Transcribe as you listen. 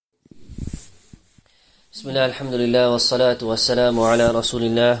Bismillah, alhamdulillah, wassalatu wassalamu ala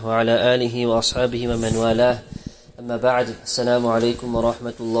rasulillah wa ala alihi wa ashabihi wa man walah. Amma ba'd, assalamu alaikum wa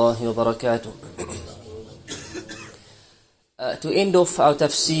rahmatullahi wa barakatuh. To end off our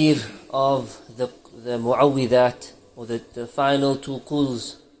tafsir of the mu'awwidhat, or the final two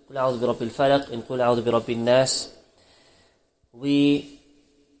quls, Qul a'udhu bi rabbil falaq and Qul a'udhu bi rabbin nas, we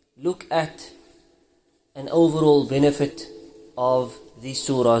look at an overall benefit of these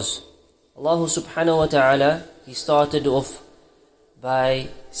surahs. Allah subhanahu wa ta'ala, He started off by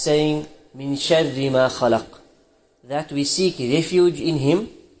saying, Min sharri ma khalaq, that we seek refuge in Him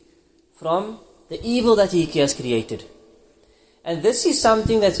from the evil that He has created. And this is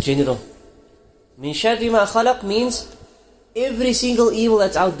something that's general. Min sharri ma khalaq means every single evil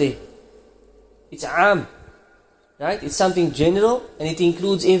that's out there. It's am, right? It's something general and it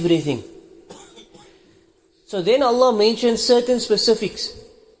includes everything. So then Allah mentions certain specifics,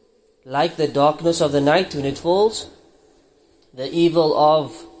 like the darkness of the night when it falls, the evil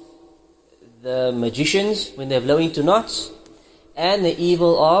of the magicians when they're blowing to knots, and the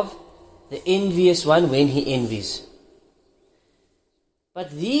evil of the envious one when he envies.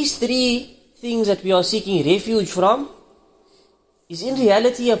 But these three things that we are seeking refuge from is in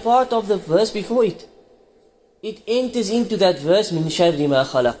reality a part of the verse before it. It enters into that verse, Min sharri ma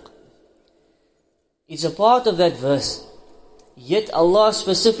khalaq. It's a part of that verse. Yet Allah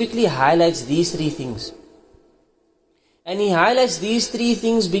specifically highlights these three things. And He highlights these three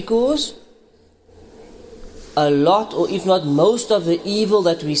things because a lot, or if not most, of the evil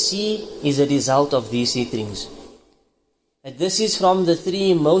that we see is a result of these three things. And this is from the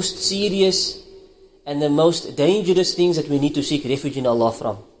three most serious and the most dangerous things that we need to seek refuge in Allah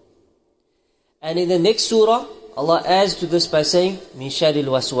from. And in the next surah, Allah adds to this by saying, Min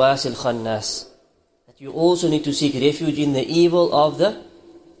sharril waswasil khannas. You also need to seek refuge in the evil of the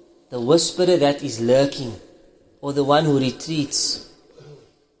whisperer that is lurking, or the one who retreats,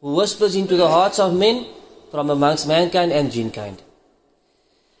 who whispers into the hearts of men from amongst mankind and jinkind.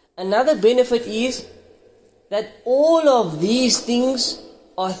 Another benefit is that all of these things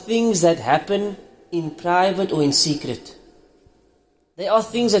are things that happen in private or in secret. They are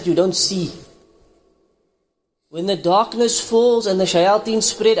things that you don't see. When the darkness falls and the shayateen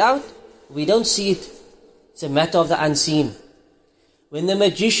spread out, we don't see it. It's a matter of the unseen. When the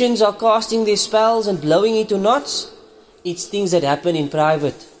magicians are casting their spells and blowing into knots, it's things that happen in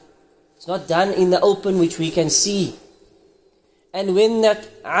private. It's not done in the open which we can see. And when that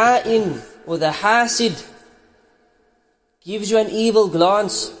a'in or the hasid gives you an evil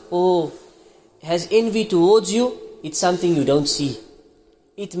glance or has envy towards you, it's something you don't see.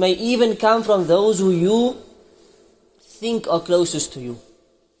 It may even come from those who you think are closest to you,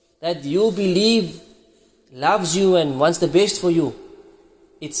 that you believe loves you and wants the best for you.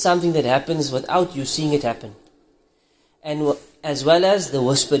 It's something that happens without you seeing it happen. And as well as the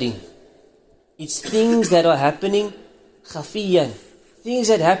whispering. It's things that are happening khafiyan, things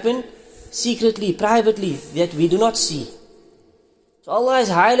that happen secretly, privately, that we do not see. So Allah has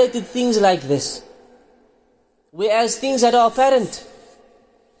highlighted things like this. Whereas things that are apparent,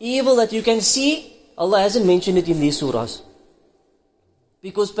 evil that you can see, Allah hasn't mentioned it in these surahs.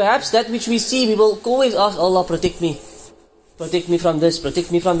 Because perhaps that which we see, we will always ask Allah, protect me from this,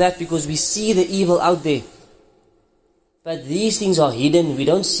 protect me from that, because we see the evil out there. But these things are hidden, we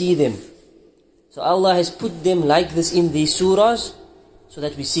don't see them. So Allah has put them like this in these surahs, so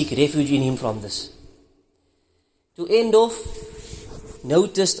that we seek refuge in Him from this. To end off,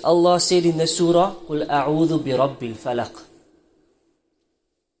 noticed Allah said in the surah, Qul a'udhu bi rabbil falaq.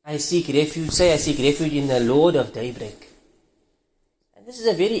 I seek refuge in the Lord of daybreak. This is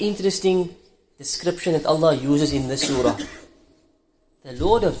a very interesting description that Allah uses in this surah. The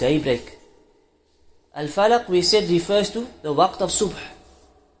Lord of daybreak. Al-Falaq, we said, refers to the waqt of subh.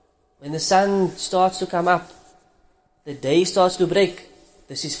 When the sun starts to come up, the day starts to break.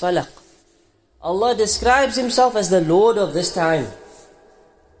 This is Falaq. Allah describes Himself as the Lord of this time.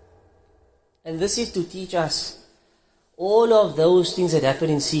 And this is to teach us all of those things that happen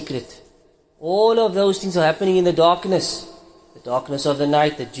in secret. All of those things are happening in the darkness. The darkness of the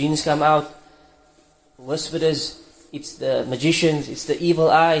night, the jinns come out, whisperers, it's the magicians, it's the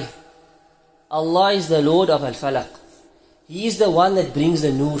evil eye. Allah is the Lord of Al-Falaq. He is the one that brings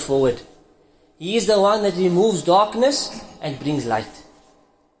the nur forward. He is the one that removes darkness and brings light.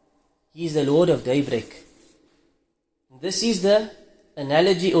 He is the Lord of daybreak. This is the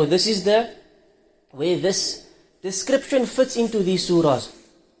analogy, or this is the where this description fits into these surahs.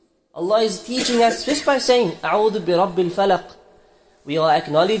 Allah is teaching us just by saying, A'udhu bi rabbil falaq. We are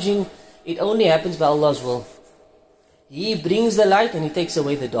acknowledging it only happens by Allah's will. He brings the light and He takes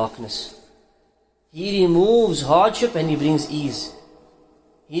away the darkness. He removes hardship and He brings ease.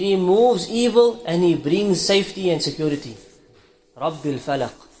 He removes evil and He brings safety and security. Rabbil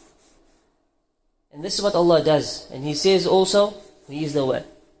Falaq. And this is what Allah does. And He says also, He is the way.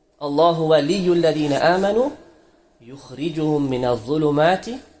 Allahu waliyul ladina amanu yukhrijuhum min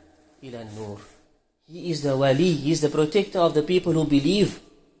al-dhulumati ila an-nur. He is the wali, He is the protector of the people who believe.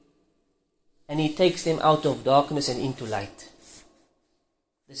 And He takes them out of darkness and into light.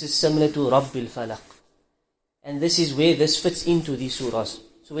 This is similar to Rabbil Falaq. And this is where this fits into these surahs.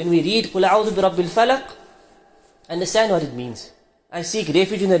 So when we read Qul a'udhu bi Rabbil Falaq, understand what it means. I seek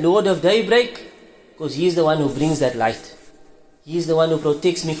refuge in the Lord of daybreak, because He is the one who brings that light. He is the one who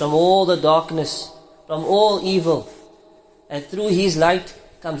protects me from all the darkness, from all evil. And through His light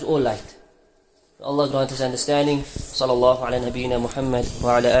comes all light. Allah grant us understanding. Sallallahu ala nabiyyina Muhammad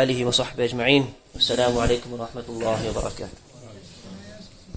wa ala alihi wa sahbihi ajma'in. Wassalamu alaikum wa rahmatullahi wa barakatuh.